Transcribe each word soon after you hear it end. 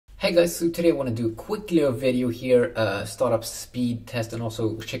Hey guys, so today I want to do a quick little video here, startup speed test, and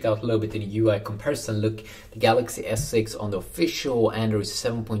also check out a little bit in the UI comparison. Look, the Galaxy S6 on the official Android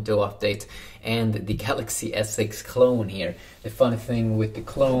 7.0 update and the Galaxy S6 clone here. The funny thing with the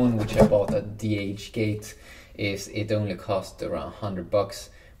clone, which I bought at DHgate, is it only cost around $100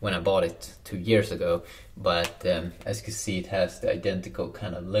 when I bought it 2 years ago. But as you can see, it has the identical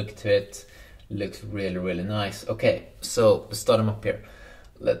kind of look to it. Looks really nice. Okay, so let's start them up here.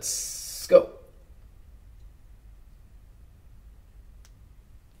 Let's go.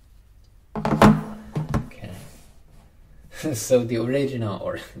 Okay. So the original,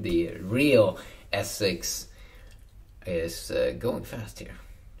 or the real S6 is going fast here.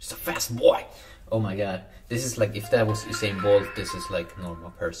 It's a fast boy. Oh my god. This is like, if that was Usain Bolt, this is like a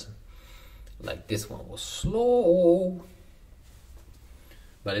normal person. Like this one was slow.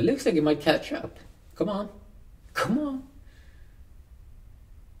 But it looks like it might catch up. Come on. Come on.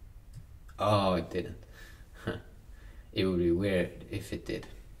 Oh, it didn't. It would be weird if it did.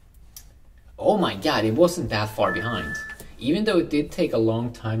 Oh my god, it wasn't that far behind. Even though it did take a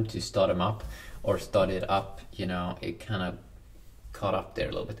long time to start him up, or start it up, you know, it kind of caught up there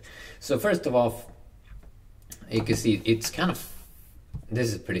a little bit. So first of all, you can see it's kind of,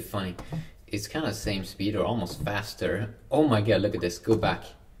 this is pretty funny. It's kind of the same speed or almost faster. Oh my god, look at this, go back.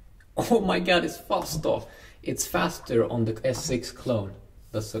 Oh my god, it's faster. It's faster on the S6 clone.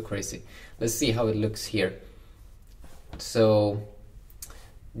 That's so crazy. Let's see how it looks here. So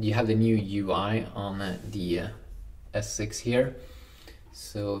you have the new UI on the S6 here.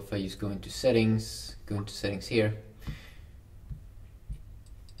 So if I just go into settings here,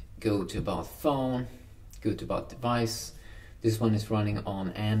 go to about phone, go to about device. This one is running on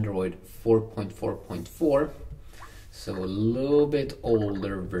Android 4.4.4, so a little bit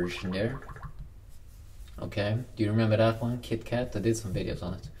older version there. Okay, do you remember that one, KitKat? I did some videos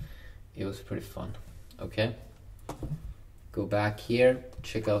on it. It was pretty fun. Okay, go back here,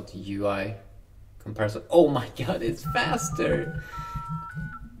 check out the UI comparison. Oh my god, it's faster!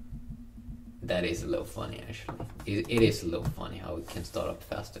 That is a little funny, actually. It is a little funny how it can start up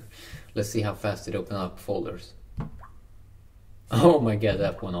faster. Let's see how fast it opens up folders. Oh my god,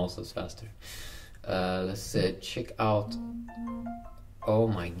 that one also is faster. Let's check out. Oh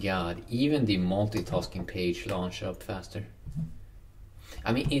my god, even the multitasking page launch up faster.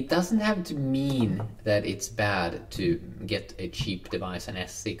 I mean, it doesn't have to mean that it's bad to get a cheap device, an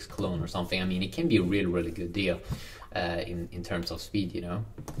S6 clone or something. I mean, it can be a really good deal in terms of speed, you know.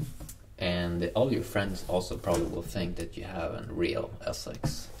 And all your friends also probably will think that you have a real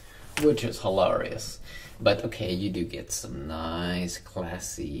S6, which is hilarious. But okay, you do get some nice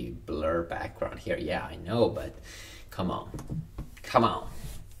classy blur background here. Yeah, I know, but come on. Come on.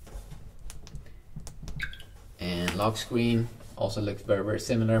 And lock screen also looks very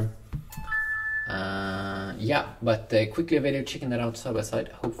similar. Yeah, but quickly a video checking that out side by side.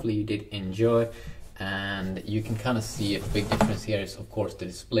 Hopefully you did enjoy. And you can kind of see a big difference here is of course the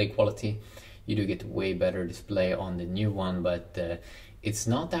display quality. You do get way better display on the new one, but it's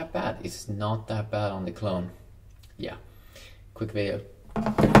not that bad. It's not that bad on the clone. Yeah, quick video.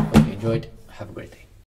 Hope you enjoyed. Have a great day.